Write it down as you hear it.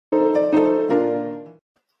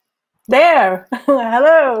There.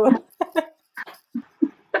 Hello.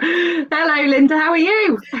 Hello, Linda. How are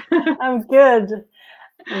you? I'm good.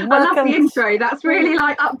 Welcome. I love the intro. That's really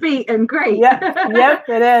like upbeat and great. Yep,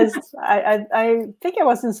 it is. I think I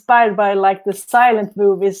was inspired by like the silent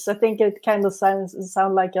movies. I think it kind of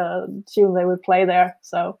sound like a tune they would play there.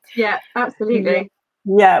 So yeah, absolutely.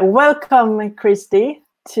 Yeah, welcome, Kirsty,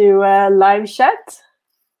 to live chat.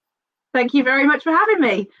 Thank you very much for having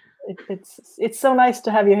me. It's so nice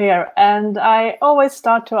to have you here. And I always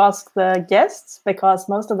start to ask the guests, because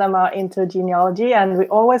most of them are into genealogy, and we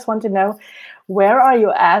always want to know, where are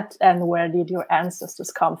you at and where did your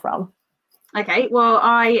ancestors come from? Okay, well,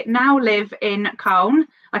 I now live in Köln.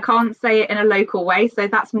 I can't say it in a local way, so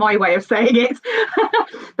that's my way of saying it.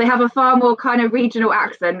 They have a far more kind of regional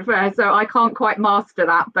accent, so I can't quite master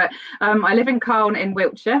that. But I live in Köln in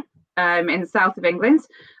Wiltshire, in the south of England.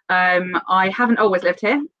 I haven't always lived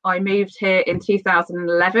here. I moved here in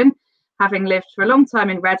 2011, having lived for a long time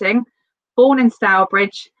in Reading, born in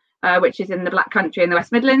Stourbridge, which is in the Black Country in the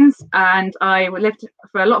West Midlands. And I lived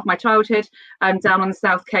for a lot of my childhood down on the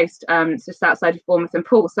south coast, just outside of Bournemouth and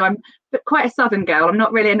Poole. So I'm quite a southern girl. I'm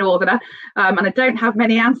not really a northerner, and I don't have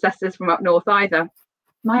many ancestors from up north either.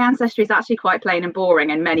 My ancestry is actually quite plain and boring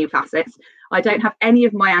in many facets. I don't have any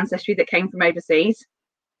of my ancestry that came from overseas.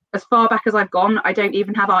 As far back as I've gone, I don't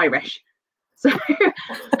even have Irish. So,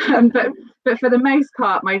 but for the most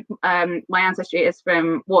part, my ancestry is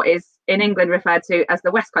from what is in England referred to as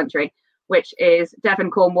the West Country, which is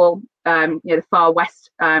Devon, Cornwall, the far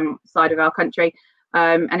west side of our country.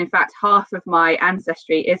 And in fact, half of my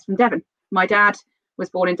ancestry is from Devon. My dad was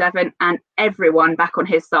born in Devon, and everyone back on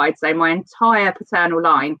his side, so my entire paternal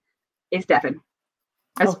line, is Devon.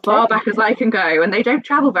 As far back as I can go, and they don't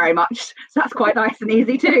travel very much, so that's quite nice and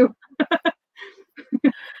easy too.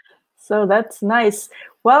 So that's nice.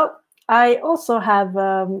 Well, I also have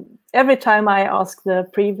every time I ask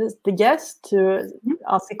the guest to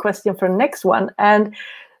ask a question for the next one, and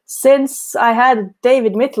since I had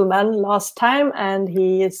David Mittelman last time, and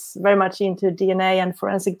he is very much into DNA and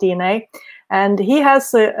forensic DNA, and he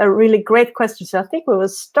has a really great question. So I think we will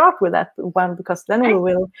start with that one, because then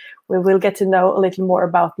we will get to know a little more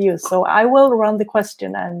about you. So I will run the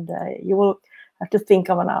question, and you will have to think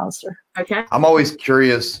of an answer. Okay. I'm always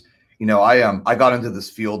curious. You know, I got into this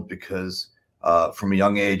field because from a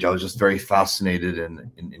young age I was just very fascinated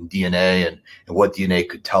in DNA and what DNA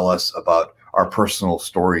could tell us about our personal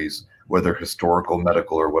stories, whether historical,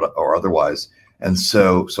 medical, or otherwise. And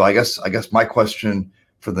so I guess my question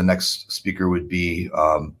for the next speaker would be,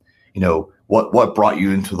 what brought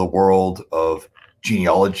you into the world of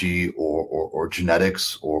genealogy or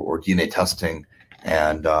genetics or DNA testing,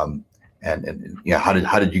 and how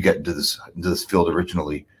did you get into this field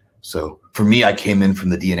originally? So for me, I came in from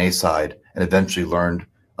the DNA side and eventually learned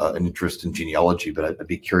an interest in genealogy, but I'd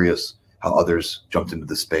be curious how others jumped into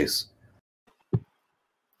this space.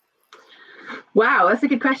 Wow, that's a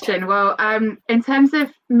good question. Well, in terms of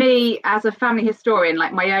me as a family historian,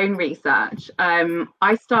 like my own research,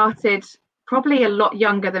 I started probably a lot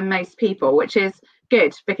younger than most people, which is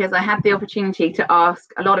good because I had the opportunity to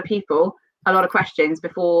ask a lot of people a lot of questions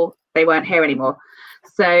before they weren't here anymore.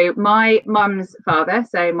 So my mum's father,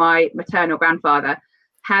 so my maternal grandfather,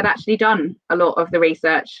 had actually done a lot of the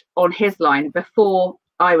research on his line before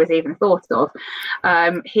I was even thought of.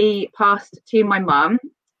 He passed to my mum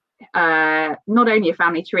not only a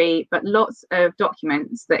family tree, but lots of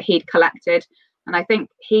documents that he'd collected. And I think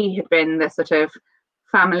he had been the sort of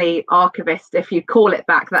family archivist, if you call it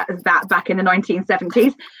back in the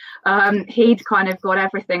 1970s. He'd kind of got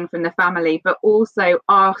everything from the family, but also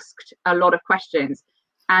asked a lot of questions.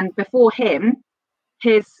 And before him,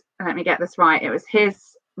 let me get this right, it was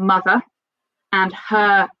his mother and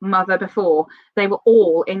her mother before, they were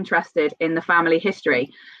all interested in the family history.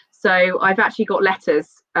 So I've actually got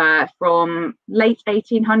letters from late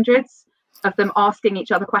 1800s of them asking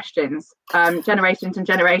each other questions, generations and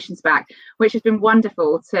generations back, which has been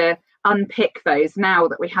wonderful to unpick those now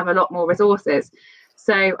that we have a lot more resources.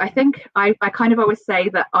 So I think I kind of always say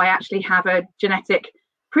that I actually have a genetic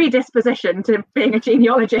predisposition to being a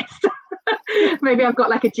genealogist. Maybe I've got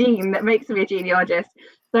like a gene that makes me a genealogist.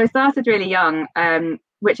 So I started really young,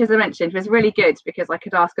 which, as I mentioned, was really good because I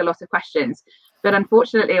could ask a lot of questions. But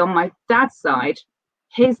unfortunately, on my dad's side,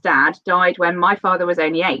 his dad died when my father was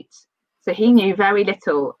only 8. So he knew very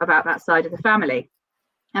little about that side of the family.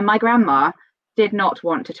 And my grandma did not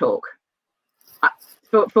want to talk.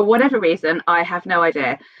 For whatever reason, I have no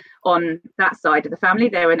idea. On that side of the family,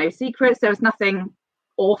 there were no secrets. There was nothing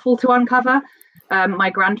awful to uncover. My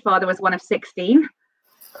grandfather was one of 16.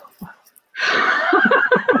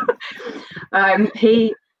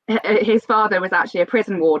 his father was actually a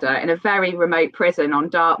prison warder in a very remote prison on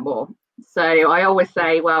Dartmoor. So I always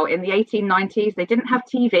say, well, in the 1890s, they didn't have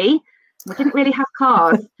TV, they didn't really have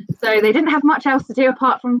cars, so they didn't have much else to do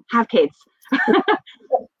apart from have kids.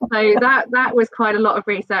 So that was quite a lot of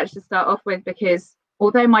research to start off with, because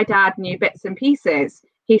although my dad knew bits and pieces,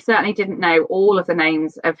 he certainly didn't know all of the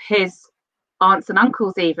names of his aunts and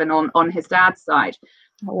uncles, even on his dad's side.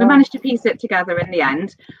 Oh, wow. We managed to piece it together in the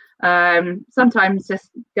end. Sometimes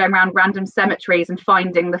just going around random cemeteries and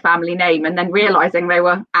finding the family name and then realizing they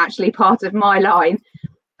were actually part of my line.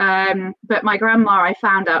 But my grandma, I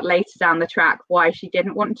found out later down the track why she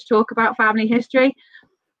didn't want to talk about family history,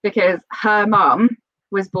 because her mum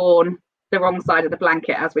was born the wrong side of the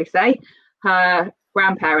blanket, as we say. Her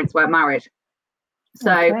grandparents weren't married.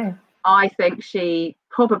 So okay. I think she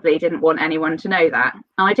probably didn't want anyone to know that.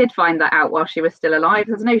 And I did find that out while she was still alive.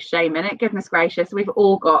 There's no shame in it. Goodness gracious, we've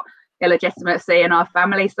all got illegitimacy in our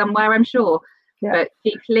family somewhere, I'm sure. Yeah. But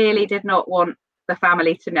she clearly did not want the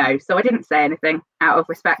family to know. So I didn't say anything out of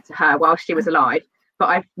respect to her while she was alive. But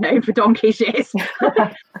I've known for donkey's years.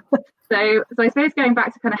 So I suppose going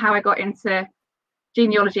back to kind of how I got into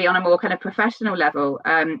genealogy on a more kind of professional level,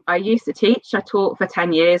 I used to teach. I taught for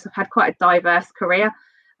 10 years. I've had quite a diverse career.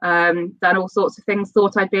 Done all sorts of things.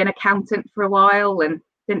 Thought I'd be an accountant for a while and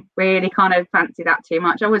didn't really kind of fancy that too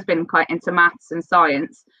much. I've always been quite into maths and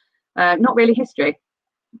science, not really history,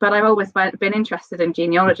 but I've always been interested in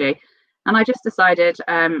genealogy. And I just decided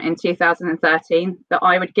in 2013 that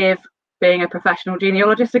I would give being a professional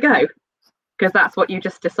genealogist a go, because that's what you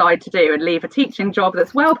just decide to do, and leave a teaching job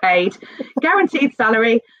that's well paid, guaranteed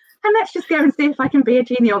salary, and let's just go and see if I can be a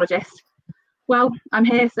genealogist. Well, I'm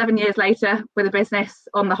here 7 years later with a business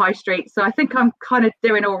on the high street, so I think I'm kind of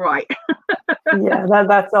doing all right. Yeah,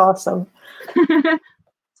 that's awesome.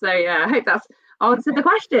 So yeah, I hope that's answered the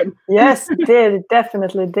question. Yes, it did. It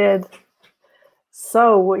definitely did.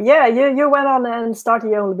 So yeah, you went on and started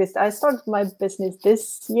your own business. I started my business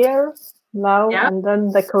this year now, yeah. And then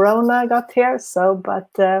the corona got here. So, but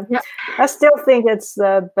yeah. I still think it's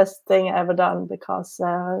the best thing I ever done, because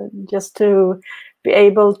just to be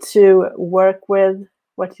able to work with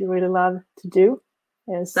what you really love to do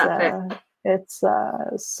is it's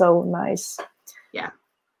so nice. Yeah.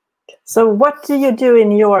 So what do you do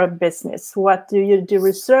in your business? What do you do,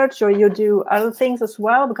 research, or you do other things as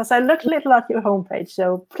well? Because I looked a little at your homepage,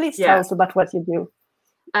 so please tell us about what you do.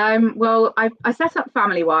 Well, I set up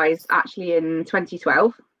Family-Wise actually in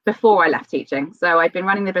 2012, before I left teaching. So I'd been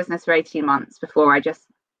running the business for 18 months before I just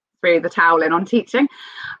threw the towel in on teaching.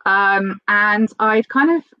 And I've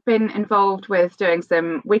kind of been involved with doing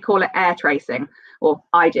some, we call it air tracing, or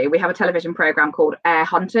I do. We have a television program called Heir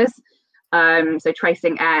Hunters. So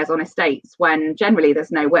tracing heirs on estates when generally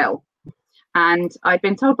there's no will. And I'd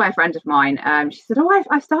been told by a friend of mine, she said, oh,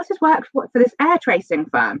 I've started work for this air tracing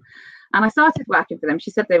firm. And I started working for them.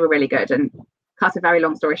 She said they were really good. And cut a very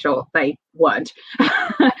long story short, they weren't.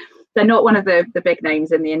 They're not one of the big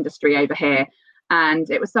names in the industry over here. And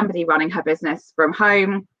it was somebody running her business from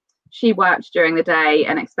home. She worked during the day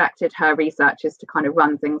and expected her researchers to kind of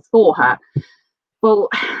run things for her. Well,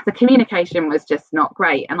 the communication was just not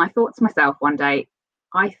great. And I thought to myself one day,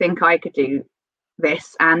 I think I could do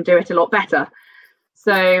this and do it a lot better.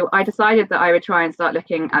 So I decided that I would try and start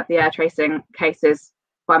looking at the air tracing cases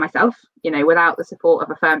by myself, without the support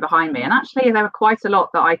of a firm behind me. And actually, there were quite a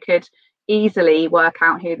lot that I could easily work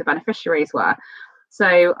out who the beneficiaries were.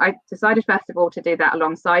 So I decided, first of all, to do that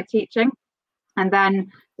alongside teaching. And then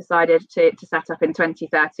decided to set up in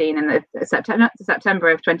 2013, in the September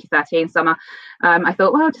of 2013 summer. I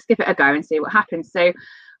thought, well, I'll just give it a go and see what happens. So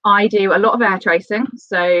I do a lot of air tracing.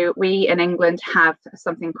 So we in England have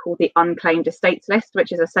something called the Unclaimed Estates List,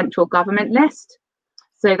 which is a central government list.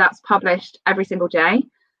 So that's published every single day.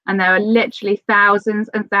 And there are literally thousands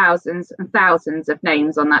and thousands and thousands of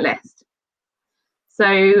names on that list.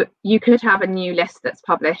 So you could have a new list that's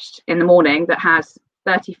published in the morning that has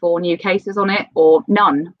 34 new cases on it, or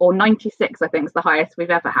none, or 96, I think is the highest we've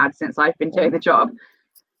ever had since I've been doing the job.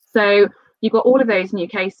 So you've got all of those new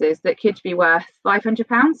cases that could be worth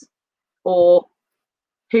 £500, or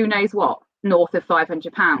who knows what, north of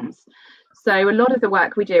 £500. So a lot of the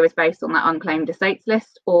work we do is based on that unclaimed estates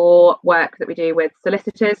list, or work that we do with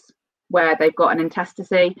solicitors where they've got an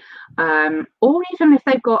intestacy, or even if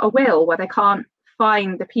they've got a will where they can't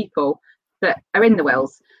find the people that are in the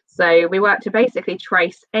wills. So we work to basically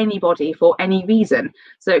trace anybody for any reason.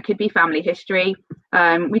 So it could be family history.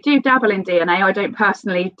 We do dabble in DNA. I don't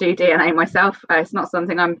personally do DNA myself. It's not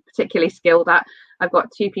something I'm particularly skilled at. I've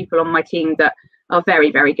got 2 people on my team that are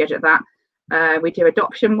very, very good at that. We do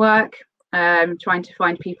adoption work, trying to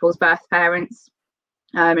find people's birth parents.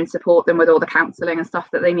 and support them with all the counselling and stuff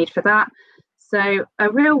that they need for that. So a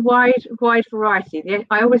real wide variety.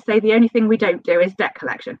 I always say the only thing we don't do is debt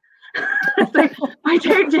collection. So I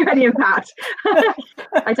don't do any of that.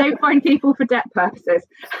 I don't find people for debt purposes.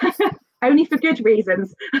 Only for good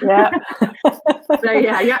reasons. Yeah. So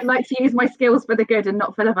yeah, I like to use my skills for the good and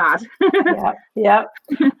not for the bad. Yeah.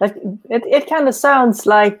 It kind of sounds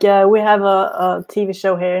like we have a TV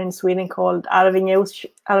show here in Sweden called Arving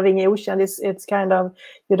Ocean. It's kind of,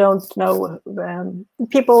 you don't know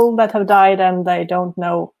people that have died and they don't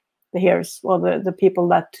know the heirs or the people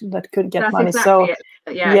that could get money. Exactly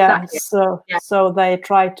So they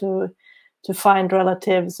try to find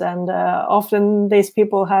relatives, and often these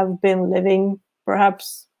people have been living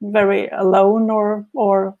perhaps very alone,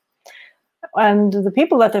 and the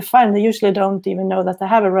people that they find, they usually don't even know that they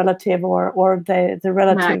have a relative, or the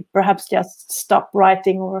relative perhaps just stop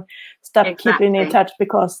writing or stop keeping in touch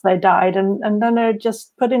because they died, and then they're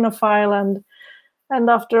just put in a file, and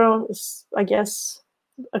after, I guess,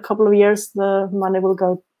 a couple of years, the money will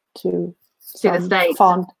go to the state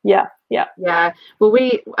fund. Yeah. Well,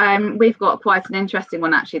 we've got quite an interesting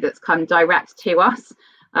one actually that's come direct to us.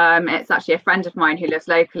 It's actually a friend of mine who lives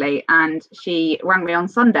locally, and she rang me on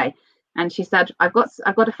Sunday, and she said, I've got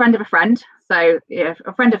a friend of a friend, so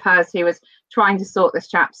a friend of hers who was trying to sort this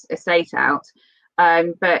chap's estate out,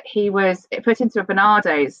 but he was put into a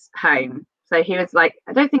Barnardo's home. So he was like,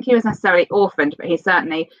 I don't think he was necessarily orphaned, but he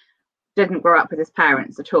certainly didn't grow up with his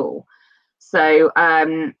parents at all. So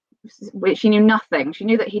she knew nothing. She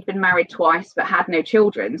knew that he'd been married twice but had no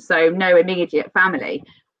children, so no immediate family.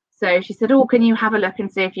 So she said, oh, can you have a look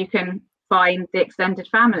and see if you can find the extended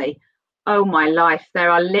family? Oh my life,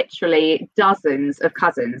 there are literally dozens of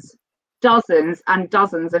cousins, dozens and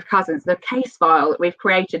dozens of cousins. The case file that we've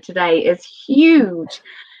created today is huge,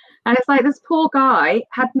 and it's like, this poor guy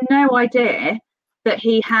had no idea that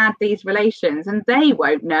he had these relations, and they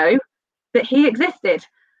won't know that he existed.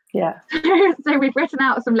 Yeah. So we've written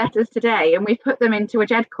out some letters today, and we've put them into a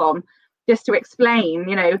GEDCOM just to explain,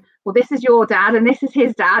 well, this is your dad and this is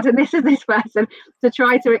his dad and this is this person, to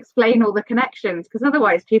try to explain all the connections, because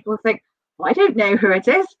otherwise people think, well, I don't know who it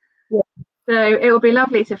is. Yeah. So it will be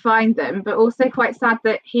lovely to find them, but also quite sad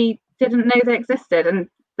that he didn't know they existed, and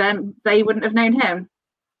then they wouldn't have known him.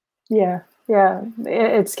 Yeah.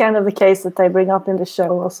 It's kind of the case that they bring up in the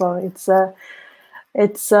show also.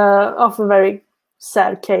 It's often very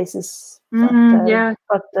sad cases, but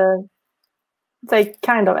they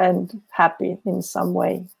kind of end happy in some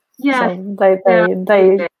way. Yeah, so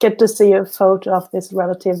they get to see a photo of this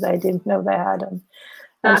relative they didn't know they had, and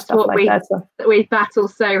that's stuff what like that. So we battle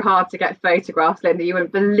so hard to get photographs, Linda. You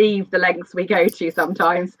wouldn't believe the lengths we go to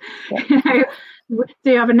sometimes. Yeah.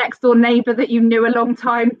 Do you have a next door neighbour that you knew a long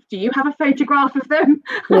time? Do you have a photograph of them?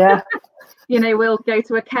 Yeah. We'll go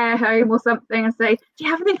to a care home or something and say, do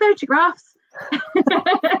you have any photographs?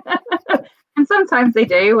 And sometimes they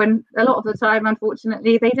do, and a lot of the time,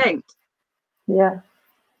 unfortunately, they don't. That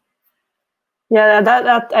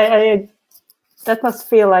must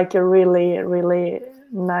feel like a really, really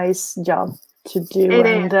nice job to do,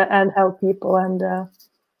 and help people, and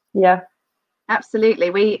absolutely.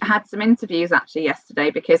 We had some interviews actually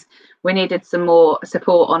yesterday because we needed some more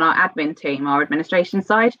support on our admin team, our administration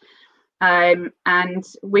side, and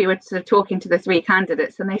we were sort of talking to the 3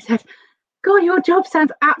 candidates, and they said, God, your job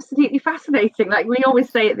sounds absolutely fascinating. Like we always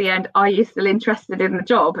say at the end, are you still interested in the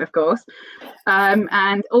job? Of course.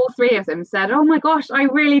 And all 3 of them said, oh my gosh, I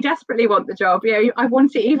really desperately want the job. I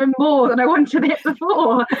want it even more than I wanted it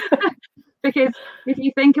before. Because if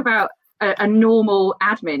you think about a normal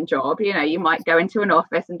admin job, you might go into an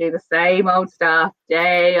office and do the same old stuff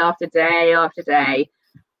day after day after day,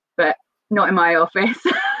 but not in my office.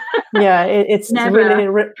 It's really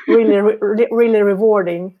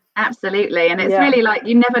rewarding. Absolutely. And it's really like,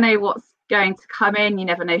 you never know what's going to come in, you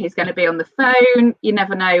never know who's going to be on the phone, you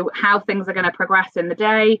never know how things are going to progress in the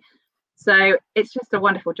day. So it's just a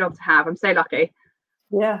wonderful job to have. I'm so lucky.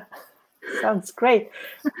 Yeah, sounds great.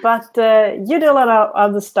 But you do a lot of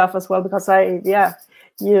other stuff as well, because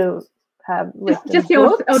you have written just the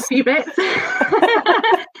odd few bits.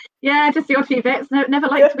 Just the odd few bits. Never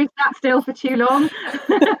like to be sat still for too long.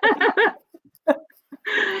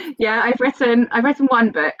 I've written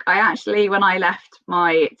 1 book. I actually, when I left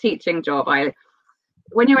my teaching job,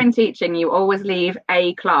 when you're in teaching, you always leave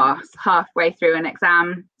a class halfway through an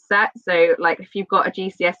exam set. So like if you've got a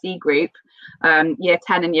GCSE group, year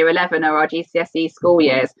 10 and year 11 are our GCSE school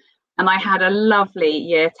years, and I had a lovely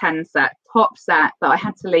year 10 set, top set, that I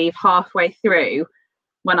had to leave halfway through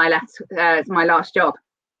when I left my last job.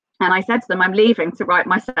 And I said to them, I'm leaving to write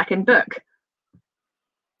my 2nd book.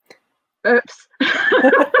 Oops.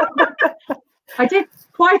 I did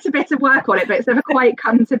quite a bit of work on it, but it's never quite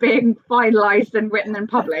come to being finalised and written and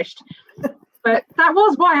published. But that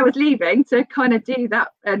was why I was leaving, to kind of do that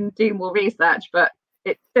and do more research. But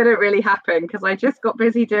it didn't really happen because I just got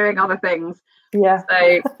busy doing other things. Yeah.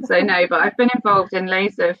 So no, but I've been involved in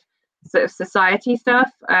loads of sort of society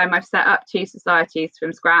stuff. I've set up 2 societies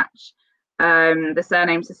from scratch, the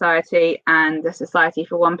Surname Society and the Society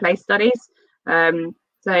for One Place Studies.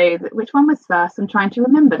 So which one was first? I'm trying to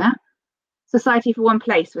remember now. Society for One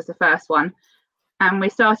Place was the first one. And we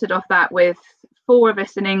started off that with 4 of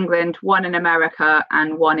us in England, 1 in America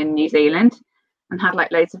and 1 in New Zealand, and had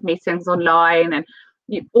like loads of meetings online, and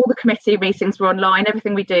all the committee meetings were online.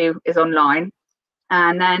 Everything we do is online.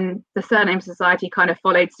 And then the Surname Society kind of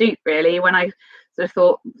followed suit, really, when I sort of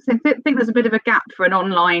thought, I think there's a bit of a gap for an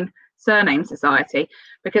online surname society,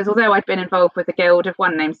 because although I'd been involved with the Guild of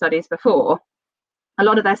One Name Studies before, a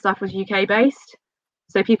lot of their stuff was UK based.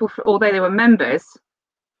 So people, although they were members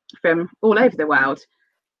from all over the world,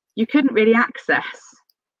 you couldn't really access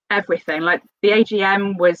everything. Like the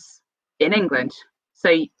AGM was in England,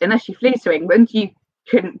 so unless you flew to England, you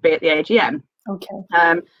couldn't be at the AGM. Okay.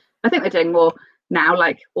 I think they're doing more now,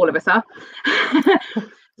 like all of us are.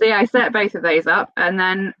 So yeah, I set both of those up, and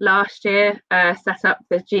then last year set up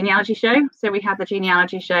the Genealogy Show. So we had the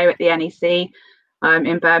Genealogy Show at the NEC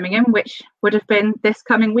in Birmingham, which would have been this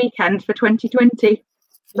coming weekend for 2020.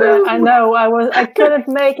 Yeah, I know. I couldn't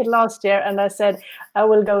make it last year, and I said I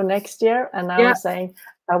will go next year, and now I'm saying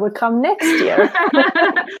I will come next year.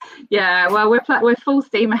 Yeah, well, we're full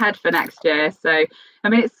steam ahead for next year. So I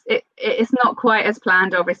mean, it's not quite as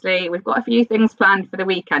planned. Obviously, we've got a few things planned for the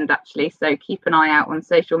weekend actually. So keep an eye out on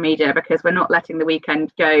social media, because we're not letting the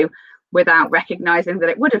weekend go without recognising that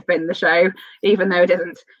it would have been the show, even though it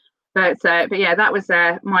isn't. But yeah, that was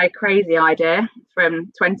my crazy idea from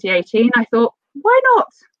 2018. I thought, why not?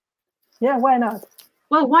 Yeah, why not?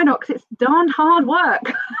 Well, why not? Because it's darned hard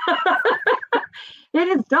work. It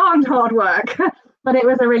is darned hard work. But it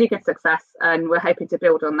was a really good success, and we're hoping to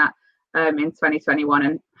build on that in 2021,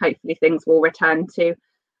 and hopefully things will return to,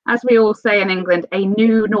 as we all say in England, a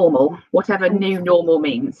new normal, whatever new normal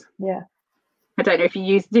means. Yeah. I don't know if you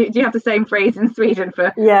use, do you have the same phrase in Sweden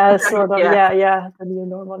for? Yeah, sort of. Yeah, the new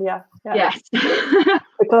normal. Yeah. Yes.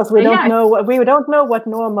 Because we don't know what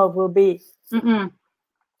normal will be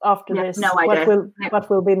after this. No idea. What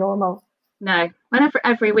will be normal? No. And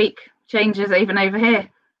every week changes, even over here.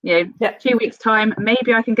 2 weeks time,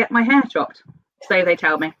 maybe I can get my hair chopped. So they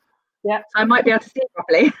tell me. Yeah. So I might be able to see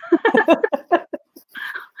properly.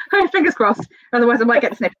 Fingers crossed. Otherwise I might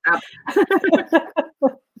get snipped out.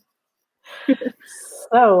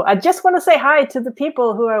 So I just want to say hi to the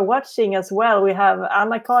people who are watching as well. We have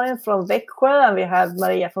Anna-Karin from Växjö, and we have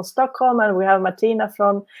Maria from Stockholm, and we have Martina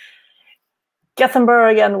from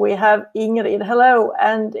Gothenburg, and we have Ingrid. Hello.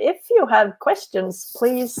 And if you have questions,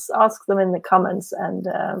 please ask them in the comments, and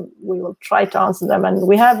we will try to answer them. And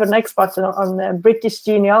we have an expert on British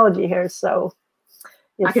genealogy here, so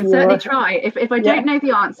I can certainly try. If I don't know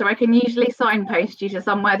the answer, I can usually signpost you to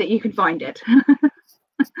somewhere that you can find it.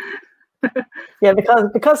 Yeah,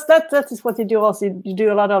 because that is what you do. Also, you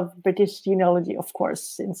do a lot of British genealogy, of course,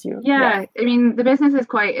 since you. Yeah, I mean, the business is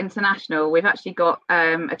quite international. We've actually got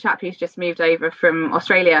a chap who's just moved over from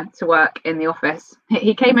Australia to work in the office.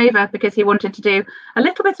 He came over because he wanted to do a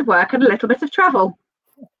little bit of work and a little bit of travel.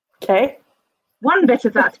 Okay. One bit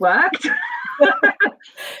of that's worked.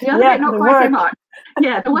 The other bit, not quite so much.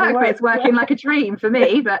 Yeah, the work bit's working like a dream for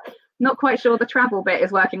me, but not quite sure the travel bit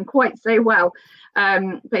is working quite so well.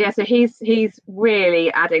 But yeah, so he's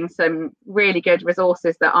really adding some really good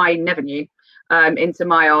resources that I never knew into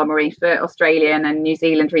my armory for Australian and New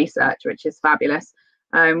Zealand research, which is fabulous.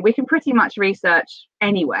 We can pretty much research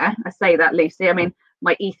anywhere. I say that loosely. I mean,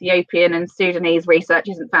 my Ethiopian and Sudanese research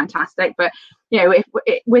isn't fantastic, but if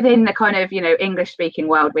within the kind of English speaking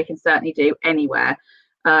world, we can certainly do anywhere.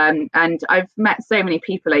 And I've met so many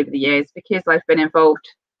people over the years because I've been involved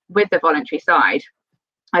with the voluntary side.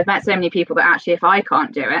 I've met so many people that actually, if I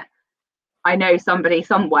can't do it, I know somebody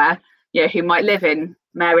somewhere, who might live in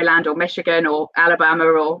Maryland or Michigan or Alabama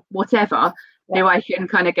or whatever, who I can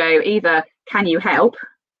kind of go, either can you help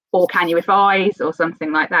or can you advise or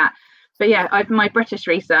something like that. But yeah, my British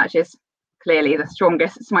research is clearly the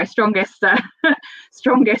strongest. It's my strongest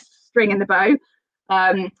strongest string in the bow.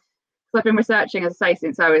 So I've been researching, as I say,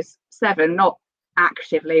 since I was 7, not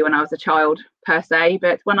actively when I was a child per se,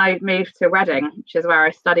 but when I moved to Reading, which is where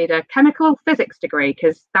I studied a chemical physics degree,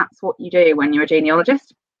 because that's what you do when you're a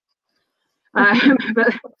genealogist.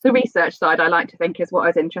 But the research side, I like to think, is what I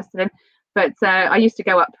was interested in. But I used to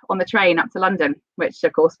go up on the train up to London, which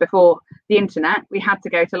of course before the internet, we had to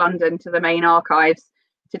go to London to the main archives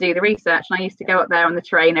to do the research. And I used to go up there on the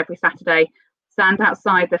train every Saturday, stand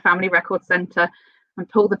outside the Family Record Centre and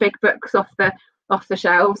pull the big books off the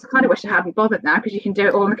shelves. I kind of wish I hadn't bothered now, because you can do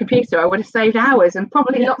it all on the computer. I would have saved hours and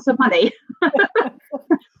probably lots of money.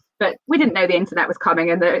 But we didn't know the internet was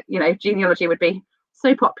coming, and that, you know, genealogy would be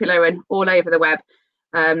so popular and all over the web.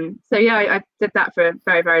 So yeah, I did that for a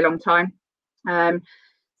very, very long time.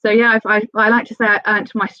 So yeah, I like to say I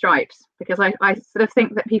earned my stripes, because I sort of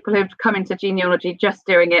think that people who've come into genealogy just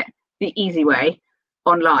doing it the easy way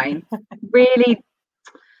online, really,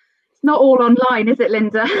 it's not all online, is it,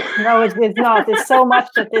 Linda? No, it's not. It's so much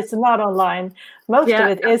that it's not online. Most of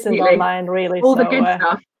it isn't online, really. All the good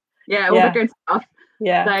stuff. Yeah, all the good stuff.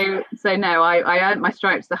 Yeah. So no, I earned my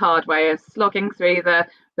stripes the hard way of slogging through the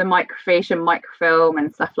microfiche and microfilm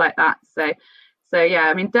and stuff like that. So yeah,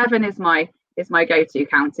 I mean, Devon is my go-to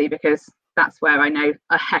county, because that's where I know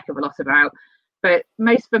a heck of a lot about. But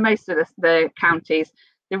for most of the counties,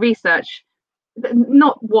 the research,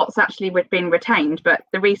 not what's actually been retained, but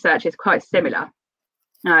the research is quite similar.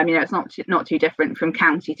 You know, it's not too different from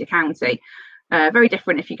county to county. Very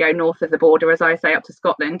different if you go north of the border, as I say, up to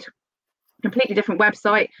Scotland. Completely different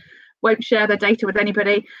website, won't share their data with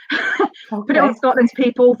anybody. Put it on Scotland's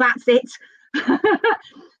people, that's it.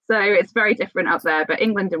 So it's very different up there. But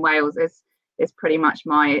England and Wales is pretty much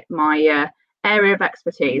my area of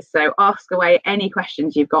expertise. So ask away any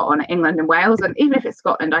questions you've got on England and Wales, and even if it's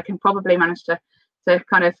Scotland, I can probably manage to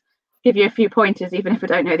kind of give you a few pointers, even if I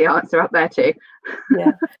don't know the answer up there too.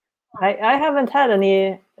 Yeah, I haven't had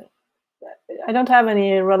any. I don't have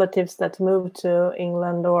any relatives that moved to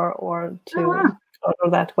England or to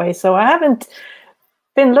or that way, so I haven't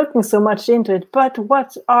been looking so much into it. But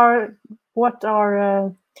what are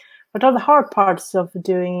the hard parts of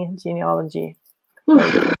doing genealogy?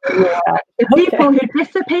 The people who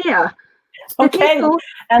disappear. The people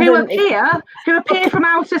who appear from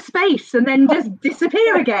outer space and then just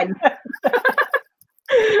disappear again.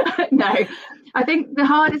 No, I think the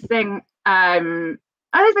hardest thing, I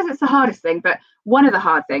don't suppose it's the hardest thing, but one of the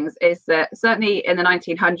hard things is that certainly in the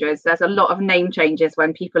 1900s, there's a lot of name changes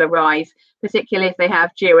when people arrive, particularly if they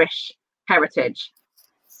have Jewish heritage.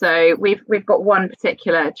 So we've got one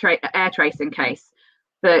particular air tracing case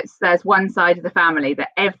that there's one side of the family that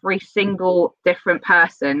every single different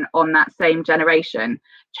person on that same generation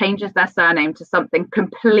changes their surname to something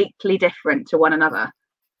completely different to one another.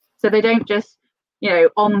 So they don't just, you know,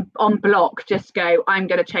 on block just go, I'm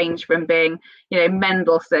going to change from being, you know,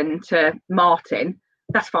 Mendelssohn to Martin.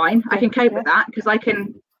 That's fine. I can cope with that, because I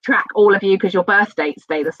can track all of you because your birth dates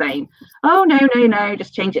stay the same. Oh, no,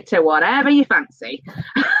 just change it to whatever you fancy.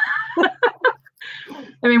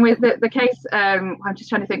 I mean, with the case, I'm just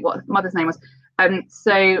trying to think what mother's name was.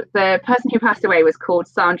 So the person who passed away was called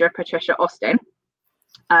Sandra Patricia Austin.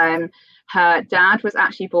 Her dad was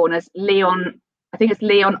actually born as Leon, I think it's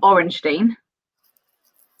Leon Orenstein,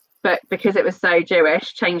 but because it was so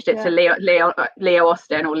Jewish, changed it to Leo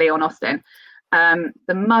Austin or Leon Austin.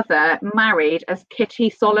 The mother married as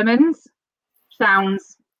Kitty Solomons.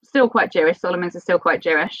 Sounds still quite Jewish. Solomons is still quite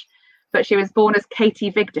Jewish, but she was born as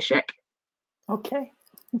Katie Vigdashik. Okay.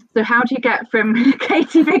 So how do you get from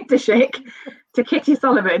Katie Vigdashik to Kitty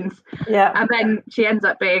Solomons? Yeah. And then she ends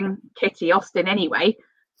up being Kitty Austin anyway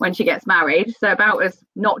when she gets married. So about as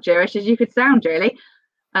not Jewish as you could sound, really.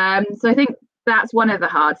 So I think that's one of the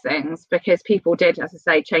hard things, because people did, as I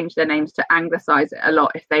say, change their names to anglicize it a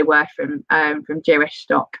lot if they were from Jewish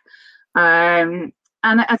stock. And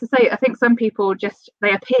as I say, I think some people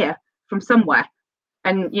they appear from somewhere.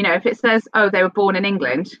 And, you know, if it says, oh, they were born in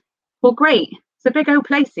England, well, great. It's a big old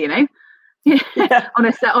place, you know. Yeah. on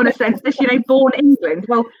a census, you know, born England.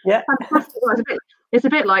 Well, fantastic. Well, it's a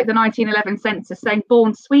bit like the 1911 census saying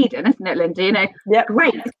born Sweden, isn't it, Linda? You know,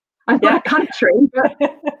 great. I've got a country, but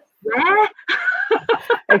where?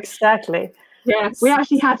 Exactly. Yeah, we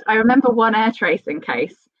actually had, I remember one air tracing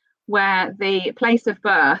case where the place of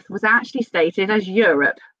birth was actually stated as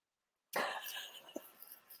Europe.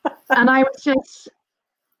 And I was just,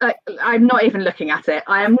 I'm not even looking at it.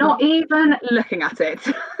 I am not even looking at it.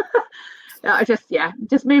 I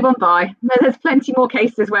just move on by. There's plenty more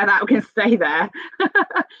cases where that can stay there.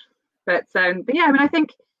 But yeah, I mean, I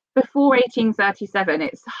think before 1837,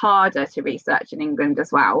 it's harder to research in England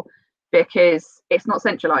as well, because it's not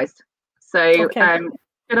centralised. So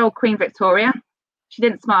good old Queen Victoria, she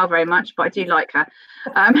didn't smile very much, but I do like her.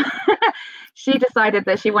 She decided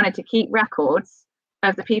that she wanted to keep records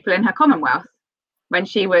of the people in her Commonwealth when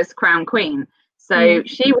she was Crown Queen. So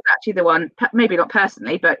she was actually the one, maybe not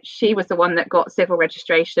personally, but she was the one that got civil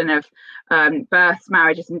registration of births,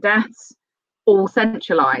 marriages and deaths all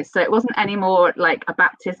centralised. So it wasn't anymore like a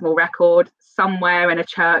baptismal record somewhere in a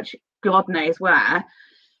church, God knows where.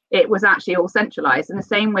 It was actually all centralised. And the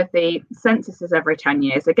same with the censuses every 10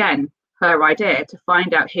 years. Again, her idea to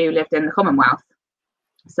find out who lived in the Commonwealth.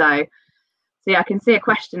 So yeah, I can see a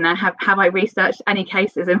question there. Have I researched any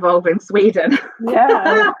cases involving Sweden? Yeah,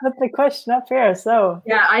 I put the question up here. So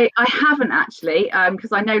yeah, I haven't actually,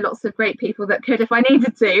 because I know lots of great people that could if I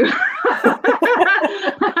needed to.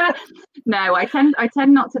 No, I tend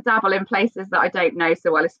not to dabble in places that I don't know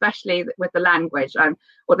so well, especially with the language.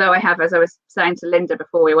 Although I have, as I was saying to Linda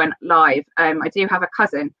before we went live, I do have a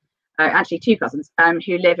cousin, actually 2 cousins,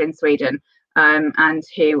 who live in Sweden. And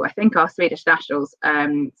who I think are Swedish nationals.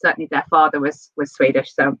 Certainly their father was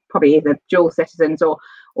Swedish, so probably either dual citizens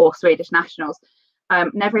or Swedish nationals.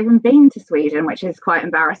 Never even been to Sweden, which is quite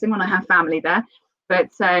embarrassing when I have family there. But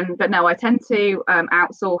no, I tend to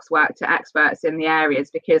outsource work to experts in the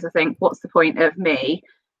areas, because I think, what's the point of me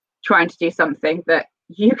trying to do something that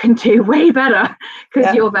you can do way better,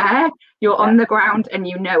 because you're there, you're on the ground, and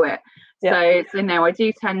you know it. So no, I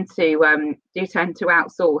do tend to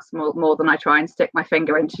outsource more than I try and stick my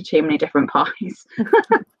finger into too many different pies.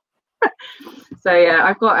 So yeah,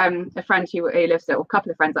 I've got a friend who lives there, or a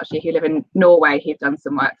couple of friends actually, who live in Norway, who've done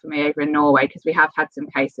some work for me over in Norway, because we have had some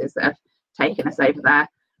cases that have taken us over there.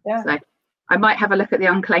 Yeah. So I might have a look at the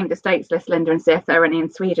unclaimed estates list, Linda, and see if there are any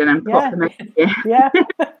in Sweden, and pop them in. Yeah.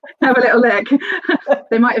 Have a little look.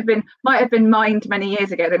 They might have been mined many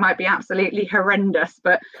years ago. They might be absolutely horrendous,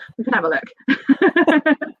 but we can have a look.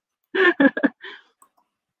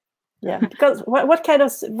 Yeah, because what kind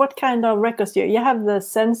of records do you have? The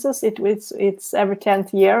census, it's every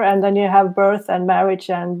 10th year, and then you have birth and marriage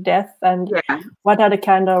and death, and what other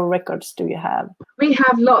kind of records do you have? We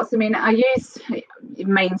have lots. I mean, I use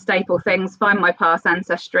main staple things, Find My Past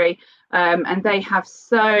Ancestry, and they have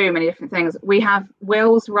so many different things. We have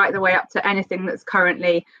wills right the way up to anything that's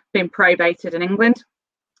currently been probated in England.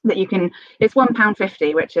 That you can, it's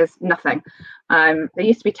 £1.50, which is nothing. There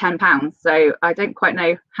used to be £10, so I don't quite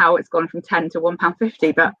know how it's gone from 10 to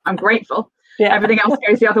 £1.50, but I'm grateful. Everything else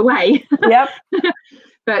goes the other way. Yep.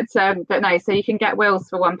 But no, so you can get wills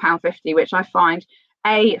for £1.50, which I find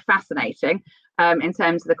A, fascinating in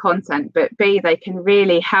terms of the content, but B, they can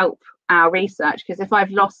really help our research, because if I've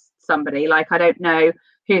lost somebody, like I don't know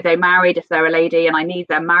who they married, if they're a lady, and I need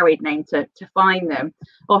their married name to find them.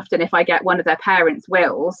 Often if I get one of their parents'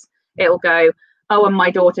 wills, it'll go, oh, and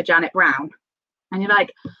my daughter Janet Brown. And you're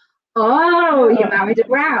like, oh, you married a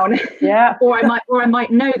Brown. Yeah. or I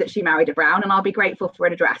might know that she married a Brown, and I'll be grateful for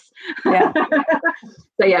an address. Yeah.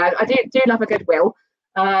 So yeah, I do love a good will.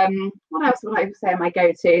 What else would I say are my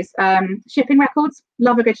go-tos? Shipping records.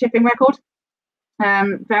 Love a good shipping record.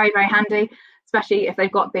 Very, very handy, especially if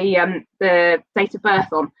they've got the date of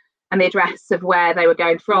birth on and the address of where they were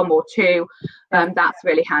going from or to. That's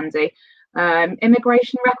really handy.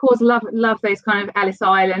 Immigration records, love those kind of Ellis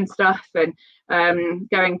Island stuff, and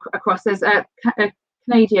going across. There's a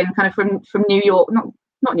Canadian kind of from New York,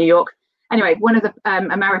 not New York. Anyway, one of the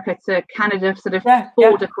America to Canada sort of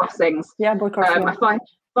border crossings. Yeah, border crossing. I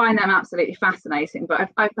find them absolutely fascinating. But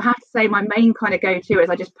I have to say, my main kind of go-to is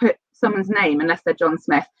I just put someone's name, unless they're John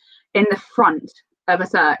Smith, in the front of a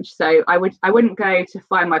search. So I wouldn't go to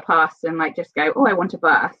Find My Past and like just go, oh, I want a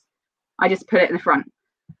birth. I just put it in the front,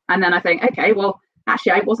 and then I think, okay, well,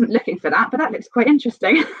 actually, I wasn't looking for that, but that looks quite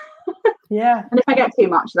interesting. Yeah. And if I get too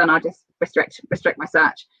much, then I'll just restrict my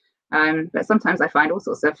search. But sometimes I find all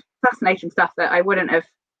sorts of fascinating stuff that I wouldn't have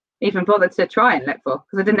even bothered to try and look for,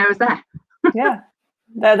 because I didn't know it was there. Yeah.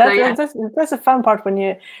 That's a fun part, when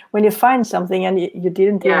you find something and you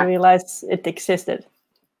didn't even realize it existed.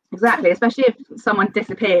 Exactly, especially if someone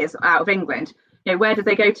disappears out of England. You know, where did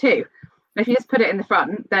they go to? And if you just put it in the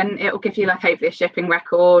front, then it'll give you like hopefully a shipping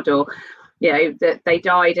record, or you know that they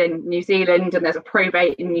died in New Zealand and there's a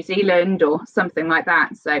probate in New Zealand or something like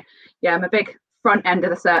that. So yeah, I'm a big front end of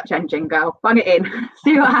the search engine girl. Bung it in,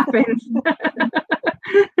 see what happens.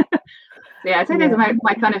 Yeah, I think those are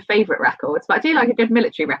my kind of favourite records, but I do like a good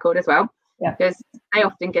military record as well, because they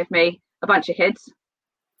often give me a bunch of kids.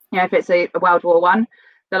 You know, if it's a World War I,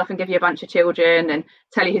 they'll often give you a bunch of children and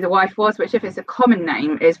tell you who the wife was, which if it's a common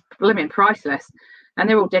name is blimmin' priceless. And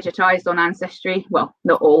they're all digitised on Ancestry. Well,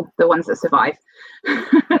 not all, the ones that survive.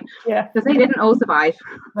 Yeah. Because they didn't all survive.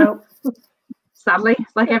 No. Sadly,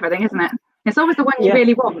 it's like everything, isn't it? It's always the one you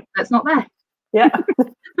really want that's not there. Yeah.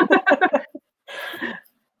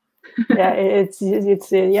 Yeah,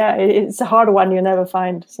 it's a hard one you never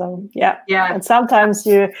find. So yeah. And sometimes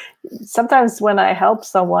when I help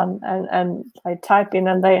someone and I type in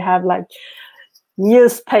and they have like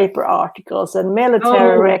newspaper articles and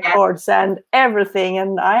military records and everything,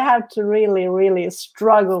 and I have to really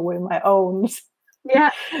struggle with my own.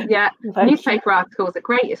 Like, newspaper articles are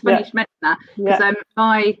great. It's funny you should mention that, because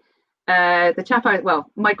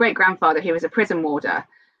my great grandfather, he was a prison warder.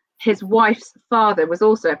 His wife's father was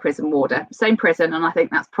also a prison warder, same prison, and I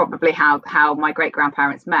think that's probably how my great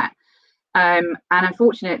grandparents met. And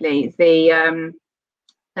unfortunately, the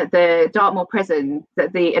Dartmoor prison,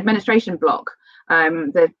 the administration block,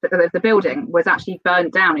 the building was actually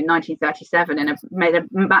burned down in 1937 and made a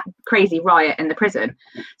crazy riot in the prison.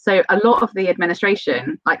 So a lot of the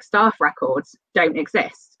administration, like staff records, don't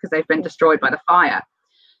exist because they've been destroyed by the fire.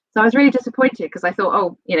 So I was really disappointed, because I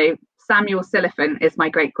thought, Samuel Silliphant is my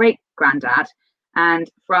great-great-granddad,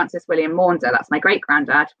 and Francis William Maunder, that's my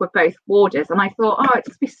great-granddad, were both warders. And I thought, it'd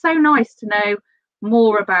just be so nice to know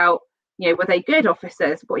more about, were they good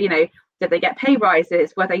officers? But, did they get pay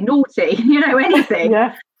rises? Were they naughty? Anything.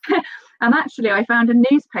 And actually, I found a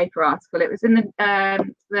newspaper article. It was in the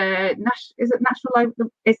National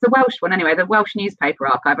Library? It's the Welsh one anyway, the Welsh Newspaper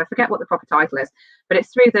Archive. I forget what the proper title is, but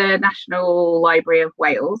it's through the National Library of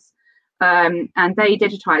Wales. And they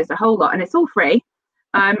digitised a whole lot, and it's all free.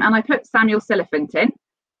 And I put Samuel Silliphant in,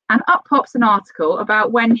 and up pops an article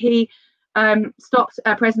about when he stopped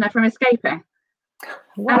a prisoner from escaping.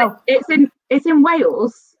 Wow. And it's in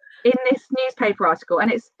Wales, in this newspaper article,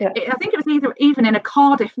 and I think it was even in a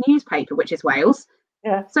Cardiff newspaper, which is Wales.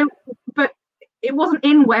 So, but it wasn't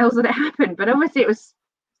in Wales that it happened, but obviously it was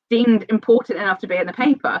deemed important enough to be in the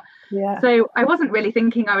paper. So I wasn't really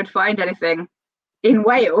thinking I would find anything in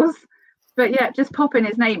Wales, but just pop in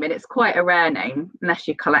his name in. It's quite a rare name, unless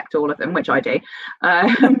you collect all of them, which I do.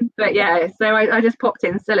 But so I just popped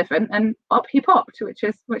in Silliphant, and up he popped, which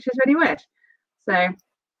is really weird. So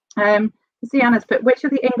see, Anna's put, which of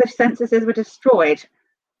the English censuses were destroyed?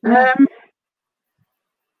 I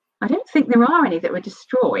don't think there are any that were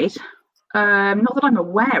destroyed. Not that I'm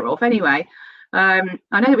aware of, anyway. I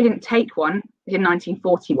know that we didn't take one in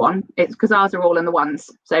 1941. It's because ours are all in the ones.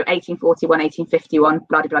 So 1841, 1851,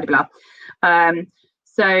 blah, blah, blah, blah.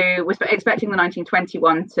 So we're expecting the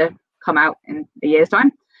 1921 to come out in a year's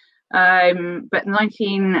time. But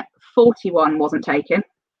 1941 wasn't taken.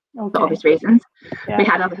 For obvious reasons. We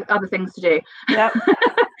had other things to do.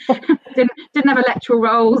 Didn't have electoral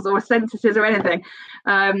rolls or censuses or anything.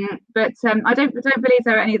 But I don't believe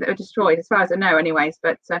there are any that are destroyed, as far as I know, anyways.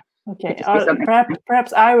 But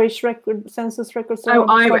perhaps Irish census records.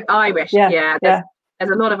 Irish. There's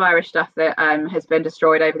a lot of Irish stuff that has been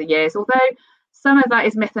destroyed over the years. Although some of that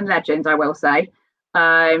is myth and legend, I will say.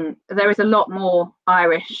 There is a lot more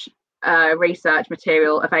Irish research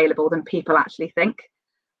material available than people actually think.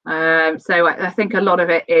 So I think a lot of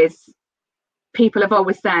it is, people have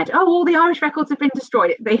always said, all the Irish records have been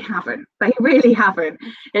destroyed. They haven't. They really haven't.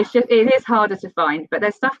 It is harder to find, but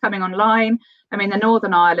there's stuff coming online. I mean, the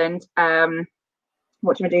Northern Ireland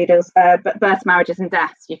births, marriages and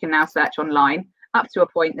deaths, you can now search online up to a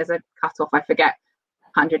point. There's a cut-off, I forget,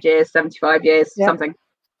 100 years, 75 years, something.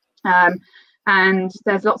 And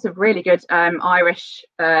there's lots of really good Irish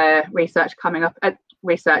research coming up,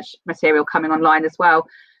 research material coming online as well.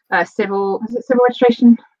 Civil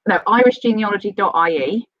registration? No,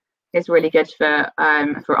 irishgenealogy.ie is really good for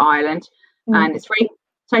Ireland, and it's free,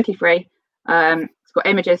 totally free. It's got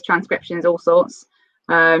images, transcriptions, all sorts.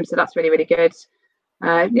 So that's really, really good.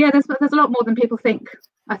 There's a lot more than people think.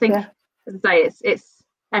 I think, as I say, it's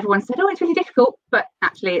everyone said, it's really difficult, but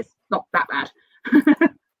actually it's not that bad.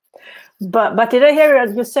 But did I hear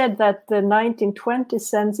you said that the 1920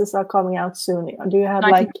 census are coming out soon? Do you have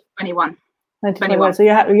 1921? 1921. So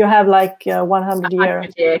you have like 100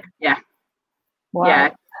 year.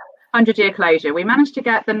 Wow. 100-year closure. We managed to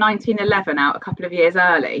get the 1911 out a couple of years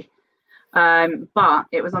early, but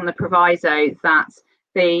it was on the proviso that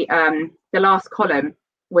the last column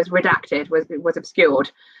was redacted, was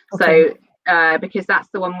obscured. So because that's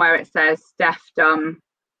the one where it says deaf, dumb,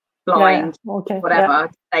 blind,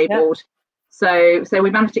 whatever, disabled. So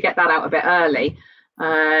we managed to get that out a bit early,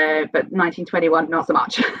 but 1921 not so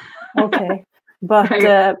much. But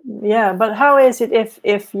but how is it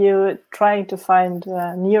if you're trying to find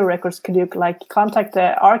new records? Could you contact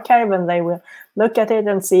the archive and they will look at it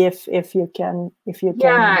and see if you can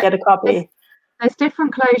get a copy? There's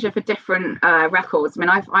different closure for different records. I mean,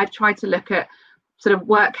 I've tried to look at sort of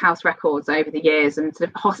workhouse records over the years and sort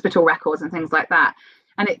of hospital records and things like that,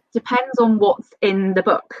 and it depends on what's in the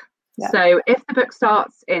book. So if the book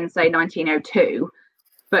starts in, say, 1902,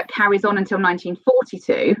 but carries on until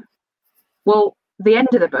 1942, well, the end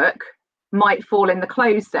of the book might fall in the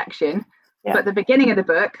closed section, but the beginning of the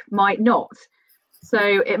book might not. So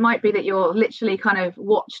it might be that you're literally kind of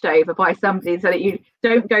watched over by somebody so that you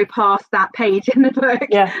don't go past that page in the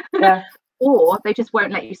book. Or they just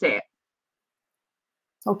won't let you see it.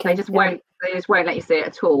 Okay. They just won't let you see it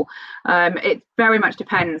at all. It very much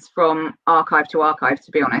depends from archive to archive,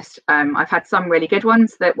 to be honest. I've had some really good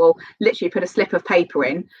ones that will literally put a slip of paper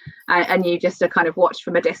in, and you just are kind of watched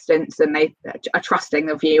from a distance, and they are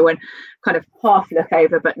trusting of you and kind of half look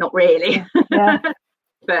over, but not really.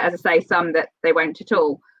 But as I say, some that they won't at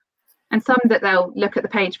all, and some that they'll look at the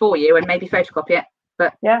page for you and maybe photocopy it.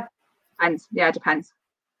 But depends. Yeah, it depends.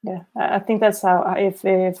 Yeah, I think that's how, if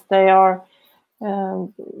they are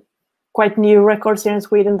quite new records here in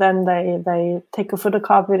Sweden, then they take a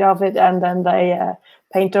photocopy of it, and then they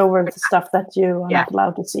paint over the stuff that you are not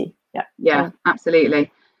allowed to see. Yeah,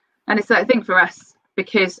 absolutely. And it's, I think, for us,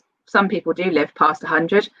 because some people do live past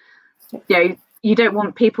 100, you know, you don't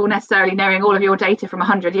want people necessarily knowing all of your data from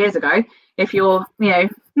 100 years ago. If you're, you know,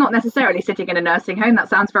 not necessarily sitting in a nursing home, that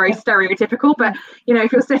sounds very stereotypical, but, you know,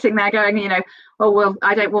 if you're sitting there going, you know, oh, well,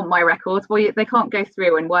 I don't want my records, well, they can't go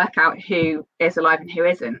through and work out who is alive and who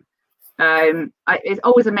isn't. It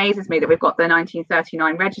always amazes me that we've got the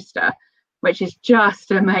 1939 register, which is just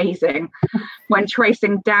amazing. When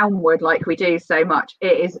tracing downward like we do so much,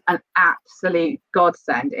 it is an absolute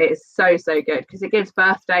godsend. It is so good, because it gives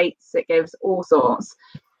birth dates, it gives all sorts.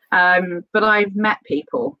 But I've met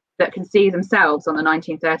people that can see themselves on the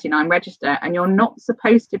 1939 register, and you're not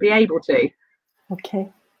supposed to be able to. Okay.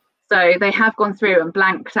 So they have gone through and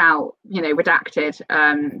blanked out, you know, redacted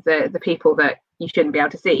the people that you shouldn't be able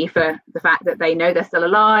to see for the fact that they know they're still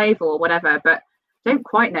alive or whatever, but don't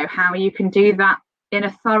quite know how you can do that in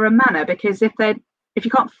a thorough manner, because if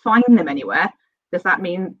you can't find them anywhere, does that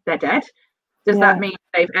mean they're dead? Does that mean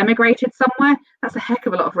they've emigrated somewhere? That's a heck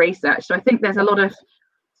of a lot of research. So I think there's a lot of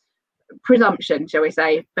presumption, shall we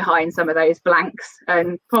say, behind some of those blanks,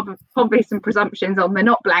 and probably some presumptions on the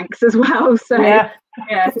not blanks as well. So yeah,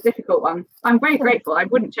 it's a difficult one. I'm very grateful. I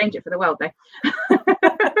wouldn't change it for the world, though.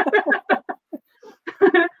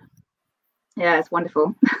 Yeah, it's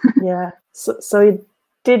wonderful. Yeah. So you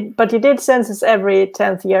did census every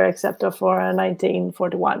 10th year except for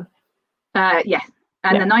 1941. Yeah.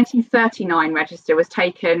 And the 1939 register was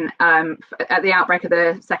taken at the outbreak of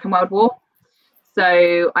the Second World War.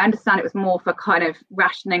 So I understand it was more for kind of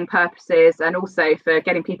rationing purposes, and also for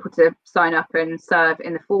getting people to sign up and serve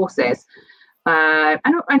in the forces,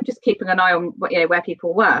 and just keeping an eye on where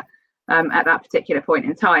people were at that particular point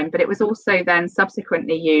in time. But it was also then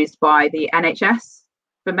subsequently used by the NHS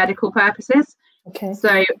for medical purposes. Okay.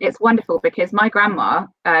 So it's wonderful, because my grandma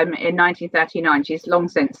in 1939, she's long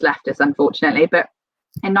since left us, unfortunately, but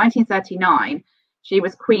in 1939 she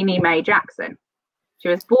was Queenie May Jackson. She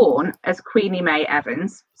was born as Queenie May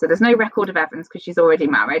Evans, so there's no record of Evans because she's already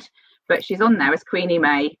married, but she's on there as Queenie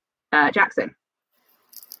May Jackson.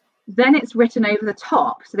 Then it's written over the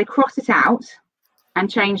top, so they cross it out and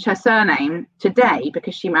changed her surname to Day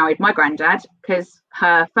because she married my granddad, because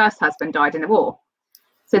her first husband died in the war.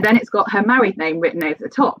 So then it's got her married name written over the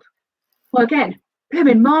top. Well, again, it would have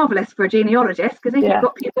been marvellous for a genealogist, because if you've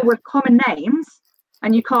got people with common names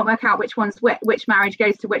and you can't work out which marriage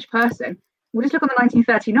goes to which person, we'll just look on the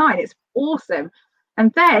 1939. It's awesome.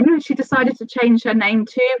 And then she decided to change her name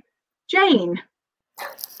to Jane,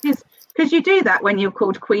 because you do that when you're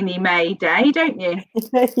called Queenie May Day, don't you?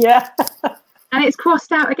 Yeah. And it's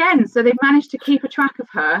crossed out again. So they've managed to keep a track of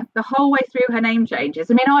her the whole way through her name changes.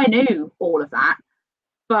 I mean, I knew all of that,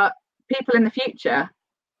 but people in the future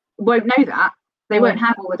won't know that. They won't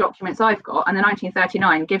have all the documents I've got. And the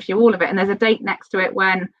 1939 gives you all of it. And there's a date next to it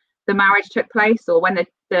when the marriage took place, or when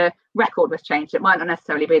the record was changed. It might not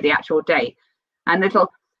necessarily be the actual date. And little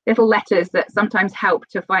letters that sometimes help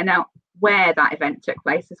to find out where that event took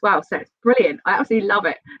place as well. So it's brilliant. I absolutely love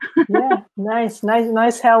it. Yeah,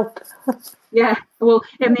 nice help. Yeah, well,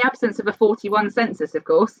 in the absence of a 41 census, of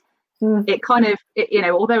course, it kind of,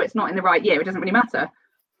 although it's not in the right year, it doesn't really matter.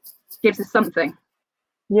 It gives us something.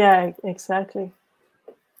 Yeah, exactly.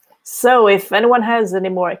 So if anyone has any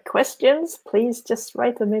more questions, please just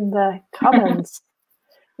write them in the comments.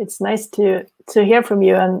 It's nice to hear from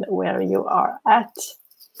you and where you are at.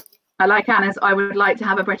 I like Anna's. I would like to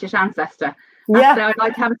have a British ancestor. Yeah. So I'd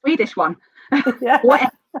like to have a Swedish one. Yeah.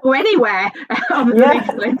 or anywhere other than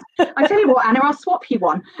England. I tell you what, Anna, I'll swap you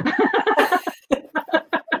one.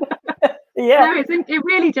 Yeah. No, it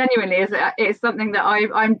really genuinely is. It's something that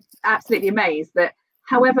I'm absolutely amazed that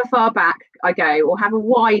however far back I go or however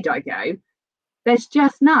wide I go, there's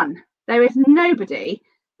just none. There is nobody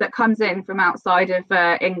that comes in from outside of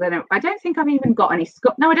England. I don't think I've even got any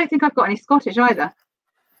I don't think I've got any Scottish either.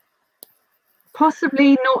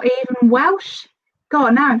 Possibly not even Welsh.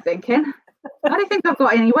 God, now I'm thinking. I don't think I've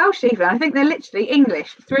got any Welsh even. I think they're literally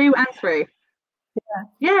English through and through.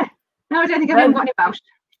 Yeah. No, I don't think I've even got any Welsh.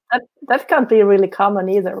 That can't be really common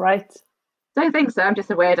either, right? Don't think so. I'm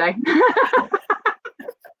just a weirdo.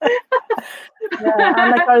 Yeah,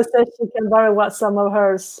 Anna says she can borrow some of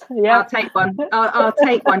hers. Yeah, I'll take one. I'll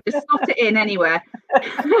take one. Just slot it in anywhere.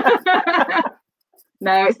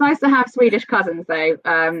 No, it's nice to have Swedish cousins though,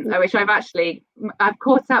 which I've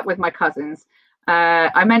caught up with my cousins.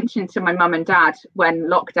 I mentioned to my mum and dad when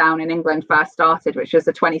lockdown in England first started, which was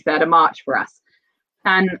the 23rd of March for us.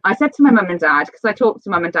 And I said to my mum and dad, because I talk to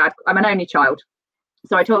mum and dad, I'm an only child.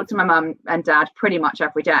 So I talk to my mum and dad pretty much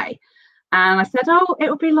every day. And I said, oh, it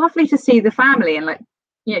would be lovely to see the family and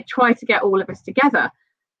try to get all of us together.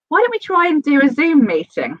 Why don't we try and do a Zoom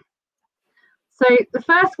meeting? So the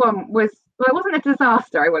first one was, well, it wasn't a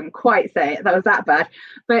disaster. I wouldn't quite say it. That was that bad.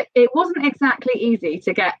 But it wasn't exactly easy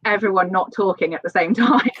to get everyone not talking at the same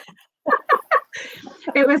time.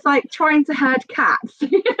 It was like trying to herd cats.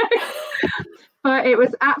 But it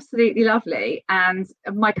was absolutely lovely. And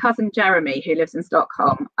my cousin Jeremy, who lives in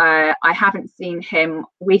Stockholm, I haven't seen him.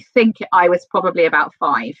 We think I was probably about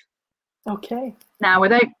 5. Okay. Now,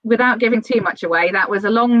 without giving too much away, that was a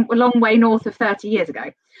long way north of 30 years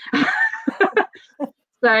ago.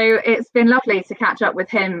 So it's been lovely to catch up with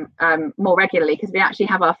him more regularly, because we actually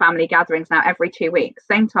have our family gatherings now every 2 weeks,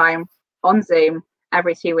 same time on Zoom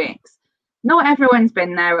every 2 weeks. Not everyone's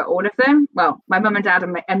been there at all of them. Well, my mum and dad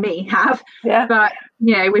and me have. Yeah. But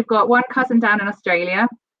we've got one cousin down in Australia.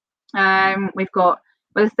 We've got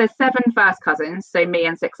there's 7 first cousins, so me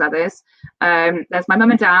and 6 others. There's my mum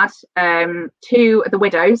and dad, 2 of the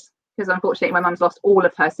widows, because unfortunately my mum's lost all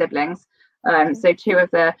of her siblings. So 2 of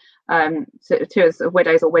the 2 as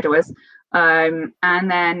widows or widowers. And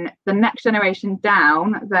then the next generation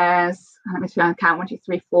down, there's, let me see, I count 1, 2,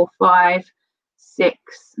 3, 4, 5,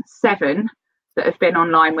 6, 7 that have been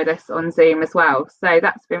online with us on Zoom as well. So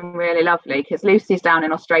that's been really lovely, because Lucy's down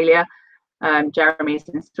in Australia, Jeremy's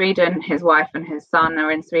in Sweden, his wife and his son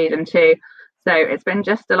are in Sweden too. So it's been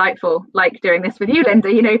just delightful, like doing this with you, Linda.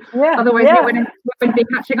 Otherwise we wouldn't be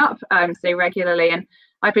catching up so regularly. And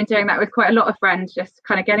I've been doing that with quite a lot of friends, just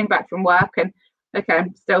kind of getting back from work and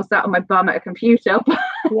I'm still sat on my bum at a computer.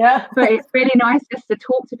 But it's really nice just to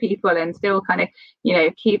talk to people and still kind of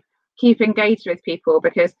keep engaged with people,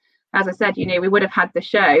 because as I said, we would have had the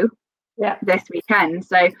show this weekend,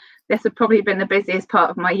 so this has probably been the busiest part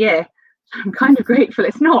of my year. I'm kind of grateful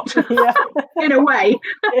it's not. In a way.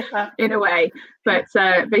 But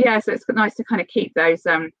yeah, so it's nice to kind of keep those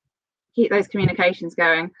communications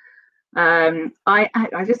going.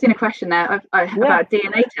 I just seen a question there about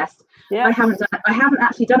DNA test. I haven't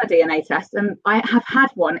actually done a DNA test, and I have had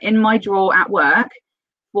one in my drawer at work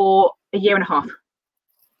for a year and a half.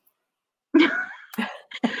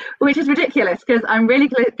 Which is ridiculous, because I'm really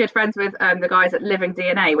good friends with the guys at Living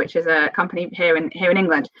DNA, which is a company here in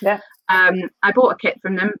England. I bought a kit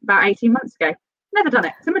from them about 18 months ago. Never done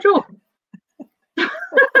it. It's in my drawer.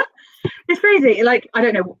 It's crazy. I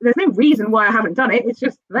don't know. There's no reason why I haven't done it. It's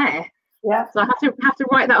just there. So I have to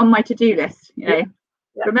write that on my to-do list.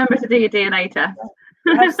 Remember to do your DNA test.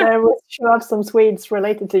 Perhaps I will show up some Swedes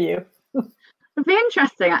related to you. It'd be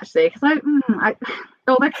interesting, actually, because they're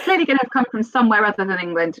clearly going to have come from somewhere other than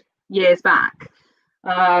England years back.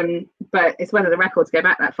 But it's whether the records go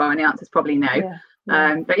back that far, and the answer is probably no.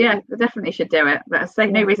 But yeah, I definitely should do it. But I say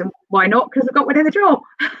no reason why not, because I've got one in the drawer.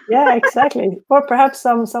 Yeah, exactly. Or perhaps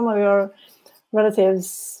some of your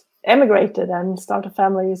relatives emigrated and started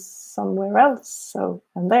families somewhere else,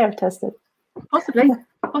 and they have tested. Possibly.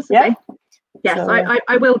 Yeah. Yes, so,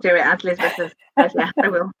 I will do it, as Elizabeth says. Yeah, I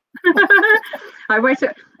will. I wrote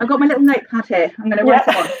it. I've got my little notepad here. I'm going to write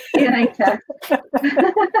it on. DNA test.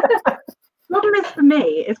 Problem is for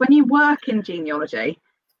me is when you work in genealogy,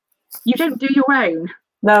 you don't do your own.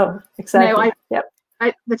 No, exactly.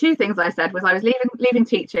 The 2 things I said was I was leaving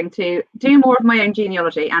teaching to do more of my own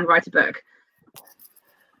genealogy and write a book.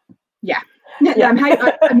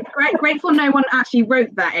 I'm grateful no one actually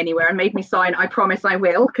wrote that anywhere and made me sign "I promise I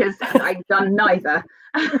will," because I've done neither.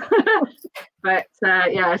 But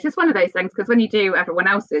it's just one of those things, because when you do everyone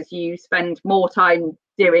else's, you spend more time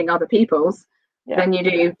doing other people's than you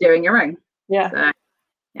do doing your own. But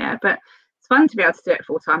it's fun to be able to do it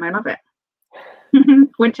full time. I love it.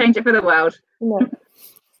 Wouldn't change it for the world. No.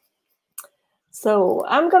 So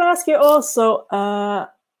I'm going to ask you also,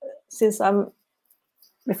 since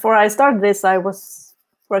before I started this, I was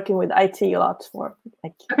working with IT a lot for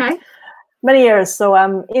many years. So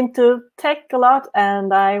I'm into tech a lot,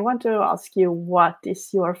 and I want to ask you, what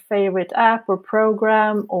is your favorite app or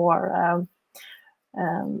program, or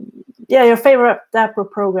your favorite app or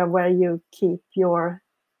program where you keep your,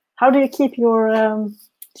 how do you keep your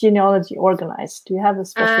genealogy organized? Do you have a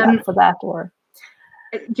special app for that, or?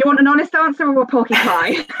 Do you want an honest answer or a porky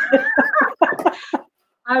pie?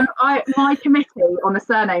 My committee on the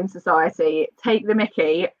Surname Society take the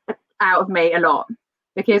mickey out of me a lot,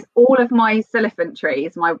 because all of my Silliphant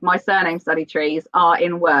trees, my surname study trees, are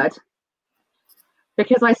in Word.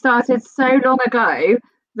 Because I started so long ago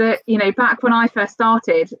that, you know, back when I first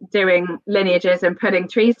started doing lineages and putting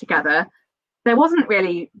trees together, there wasn't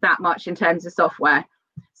really that much in terms of software.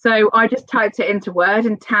 So I just typed it into Word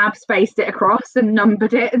and tab spaced it across and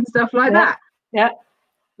numbered it and stuff like that. Yeah.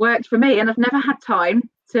 Worked for me, and I've never had time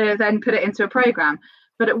to then put it into a program.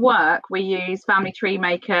 But at work, we use Family Tree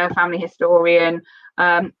Maker, Family Historian.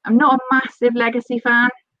 I'm not a massive legacy fan,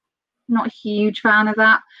 not a huge fan of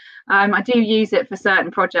that. I do use it for certain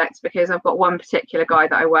projects because I've got one particular guy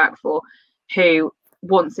that I work for who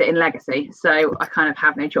wants it in legacy, so I kind of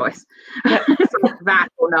have no choice. So that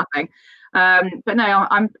or nothing. But no,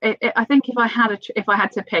 I think if I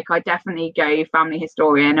had to pick, I'd definitely go Family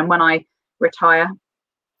Historian. And when I retire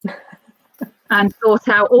and sort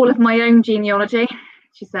out all of my own genealogy,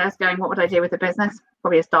 she says, going, what would I do with the business?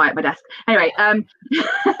 Probably just die at my desk. Anyway,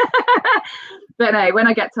 but no, when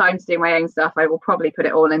I get time to do my own stuff, I will probably put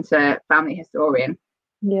it all into Family Historian.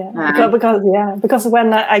 Yeah, because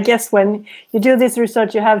when I guess when you do this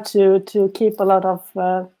research, you have to keep a lot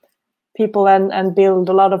of people and build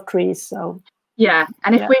a lot of trees. So yeah,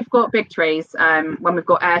 and if we've got big trees, when we've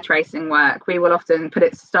got air tracing work, we will often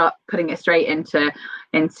start putting it straight into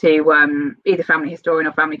either Family Historian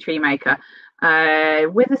or Family Tree Maker.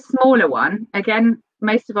 With a smaller one, again,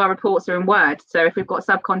 most of our reports are in Word. So if we've got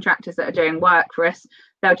subcontractors that are doing work for us,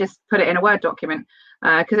 they'll just put it in a Word document,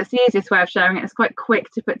 because it's the easiest way of showing it. It's quite quick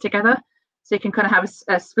to put together. So you can kind of have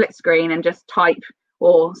a split screen and just type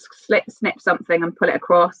or snip something and pull it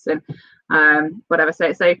across and whatever.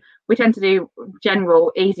 So we tend to do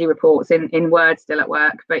general easy reports in Word still at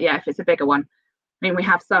work. But yeah, if it's a bigger one, I mean, we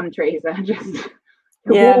have some trees that are just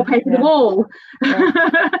wallpaper the wall.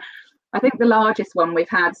 I think the largest one we've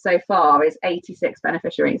had so far is 86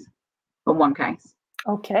 beneficiaries on one case.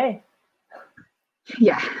 Okay.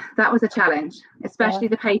 Yeah, that was a challenge, especially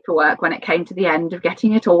the paperwork when it came to the end of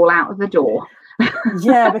getting it all out of the door.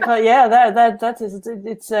 Yeah, because that is,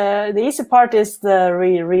 it's the easy part is the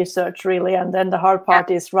research really, and then the hard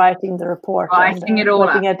part is writing the report, writing it all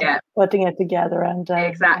up, putting it together, and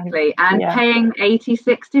exactly, and paying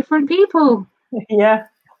 86 different people. Yeah,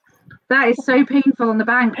 that is so painful on the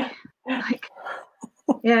bank. Like,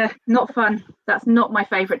 yeah, not fun. That's not my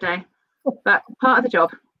favorite day, but part of the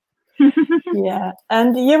job. Yeah,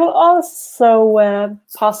 and you will also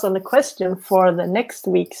pass on a question for the next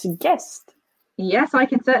week's guest. Yes, I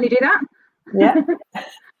can certainly do that. Yeah.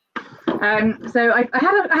 So I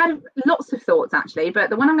had lots of thoughts actually, but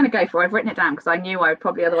the one I'm going to go for, I've written it down because I knew I would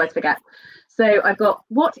probably otherwise forget. So I've got,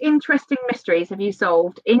 what interesting mysteries have you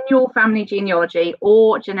solved in your family genealogy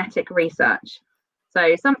or genetic research?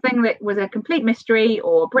 So something that was a complete mystery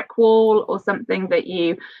or brick wall, or something that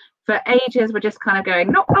you for ages were just kind of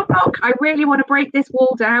going, knock, knock, knock, I really want to break this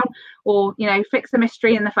wall down, or, you know, fix a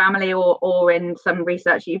mystery in the family, or in some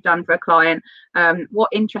research you've done for a client. What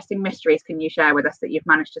interesting mysteries can you share with us that you've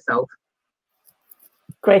managed to solve?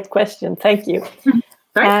 Great question. Thank you.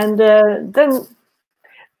 And then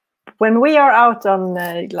when we are out on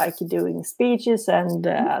like doing speeches and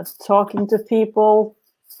talking to people,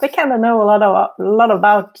 they kind of know a lot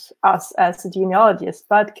about us as a genealogist,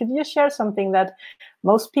 but could you share something that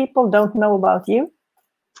most people don't know about you?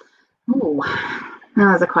 Oh,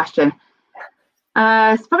 that's a question.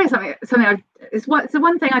 It's probably something. It's the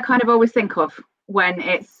one thing I kind of always think of when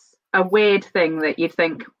it's a weird thing that you'd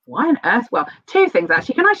think, why on earth? Well, two things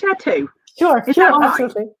actually. Can I share two? Sure, sure,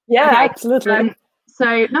 absolutely. Right? Yeah, okay. Absolutely.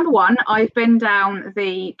 So number one, I've been down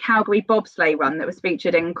the Calgary bobsleigh run that was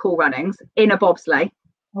featured in Cool Runnings in a bobsleigh.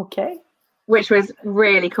 Okay. Which was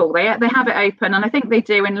really cool. They have it open, and I think they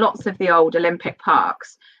do in lots of the old Olympic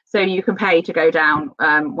parks. So you can pay to go down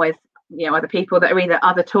with, you know, other people that are either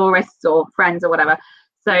other tourists or friends or whatever.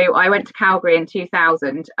 So I went to Calgary in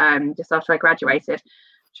 2000, just after I graduated,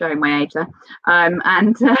 showing my age there, and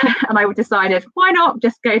I decided, why not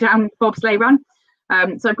just go down bobsleigh run?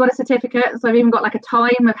 So I've got a certificate. So I've even got like a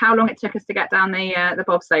time of how long it took us to get down the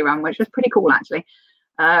bobsleigh run, which was pretty cool actually.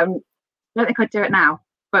 I don't think I'd do it now.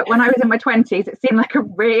 But when I was in my 20s, it seemed like a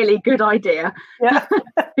really good idea. Yeah.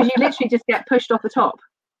 Because you literally just get pushed off the top.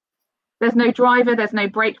 There's no driver, there's no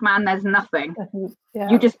brakeman, there's nothing. Yeah.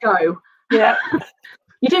 You just go. Yeah.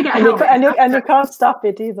 You do get a and, helmet. and you can't stop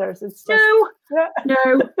it either. It's just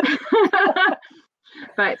no.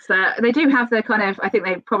 But they do have the kind of, I think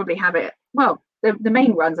they probably have it, well, the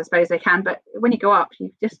main runs, I suppose they can, but when you go up,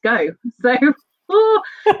 you just go. So,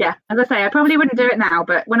 yeah, as I say, I probably wouldn't do it now,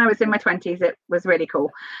 but when I was in my 20s, it was really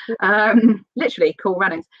cool. Literally cool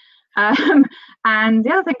runnings. And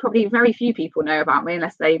the other thing probably very few people know about me,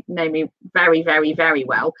 unless they know me very, very, very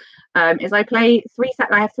well, is I play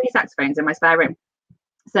I have three saxophones in my spare room.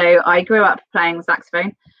 So I grew up playing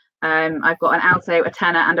saxophone. I've got an alto, a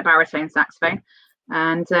tenor, and a baritone saxophone.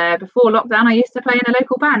 And before lockdown, I used to play in a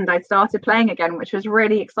local band. I'd started playing again, which was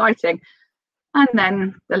really exciting. And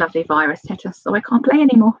then the lovely virus hit us, so I can't play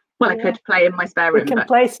anymore. Well, I could play in my spare room. You can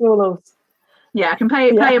play solos. Yeah, I can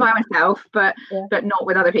play by myself, but not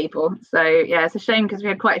with other people. So yeah, it's a shame because we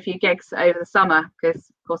had quite a few gigs over the summer, because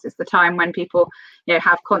of course it's the time when people, you know,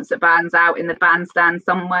 have concert bands out in the bandstand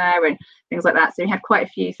somewhere and things like that. So we had quite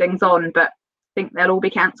a few things on, but I think they'll all be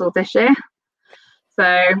cancelled this year.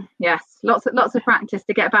 So yes, lots of practice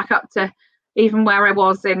to get back up to even where I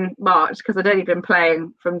was in March, because I'd only been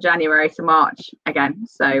playing from January to March again.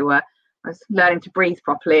 So I was learning to breathe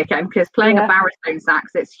properly again, because playing a baritone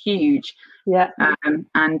sax, it's huge. Yeah. And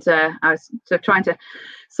I was sort of trying to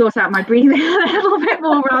sort out my breathing a little bit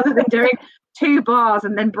more, rather than doing 2 bars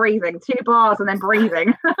and then breathing, 2 bars and then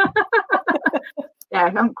breathing. Yeah, I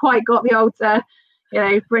haven't quite got the old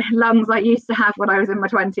lungs I used to have when I was in my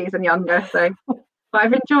 20s and younger. So, but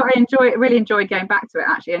I've really enjoyed going back to it,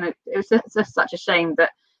 actually, and it was just such a shame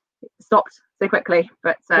that it stopped so quickly.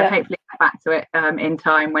 But hopefully get back to it in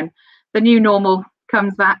time when the new normal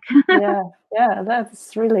comes back. Yeah,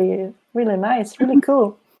 that's really, really nice, really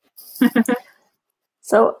cool.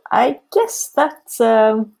 So I guess that's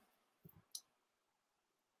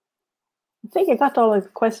I think I got all the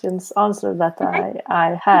questions answered that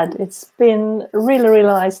I had. It's been really, really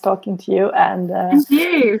nice talking to you. And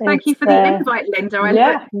thank you for the invite,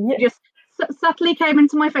 Linda. You just subtly came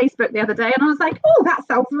into my Facebook the other day, and I was like, oh, that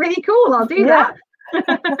sounds really cool. I'll do that.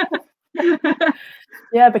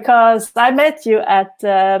 Yeah, because I met you at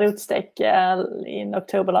Rootstick in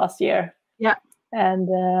October last year. Yeah. And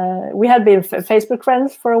we had been Facebook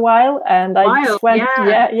friends for a while, and I just went,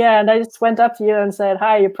 and I just went up to you and said,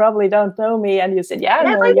 "Hi, you probably don't know me," and you said, "Yeah,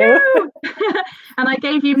 I know you." And I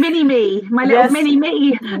gave you Mini Me, my little Mini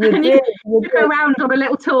Me, and you took her around on a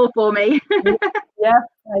little tour for me. Yeah,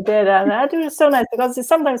 I did, and it was so nice, because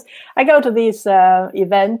sometimes I go to these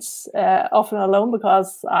events often alone,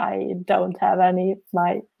 because I don't have any.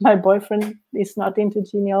 My boyfriend is not into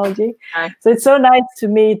genealogy, so it's so nice to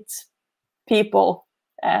meet people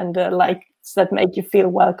and that make you feel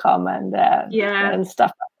welcome and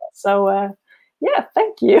stuff like that. So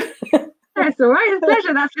thank you. That's all right. It's a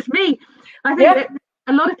pleasure. That's just me. I think that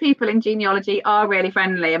a lot of people in genealogy are really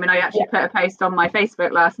friendly. I mean, I actually put a post on my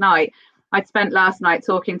Facebook last night. I'd spent last night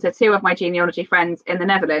talking to 2 of my genealogy friends in the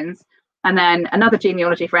Netherlands, and then another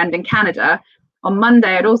genealogy friend in Canada. On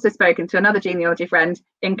Monday, I'd also spoken to another genealogy friend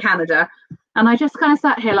in Canada, and I just kind of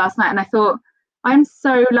sat here last night and I thought, I'm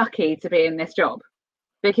so lucky to be in this job,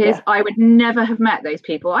 because I would never have met those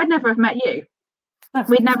people. I'd never have met you.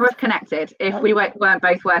 We'd never have connected if we weren't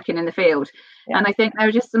both working in the field. And I think there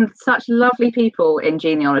are just such lovely people in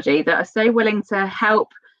genealogy that are so willing to help,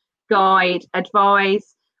 guide,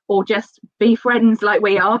 advise, or just be friends like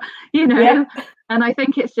we are, you know. And I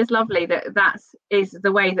think it's just lovely that is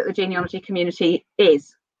the way that the genealogy community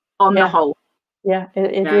is on the whole. Yeah,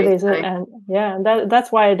 it really is. And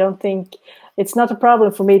that's why I don't think it's not a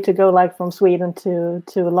problem for me to go from Sweden to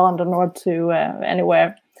London or to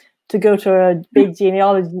anywhere to go to a big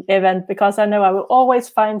genealogy event, because I know I will always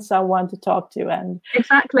find someone to talk to, and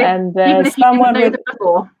even if someone you didn't know them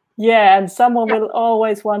before. And someone will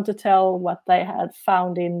always want to tell what they had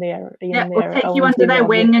found in their or take you under their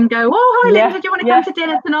wing and go, "Oh, hi, Linda, do you want to come to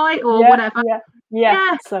dinner tonight?" or whatever.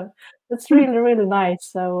 So it's really, really nice.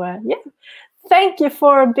 So thank you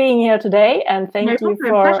for being here today, and thank you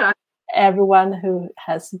for everyone who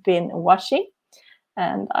has been watching.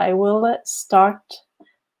 And I will start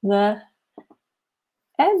the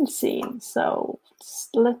end scene. So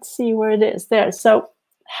let's see where it is there. So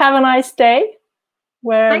have a nice day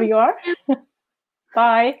wherever you are.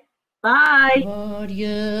 Bye. Bye. Vad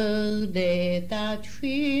gör det att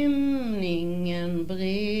skymningen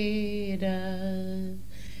breder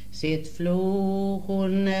sitt flor,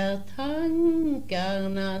 hon är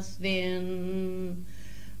tankarnas vän?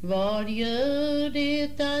 Vad gör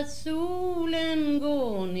det att solen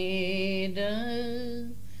går neder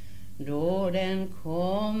då den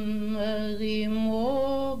kommer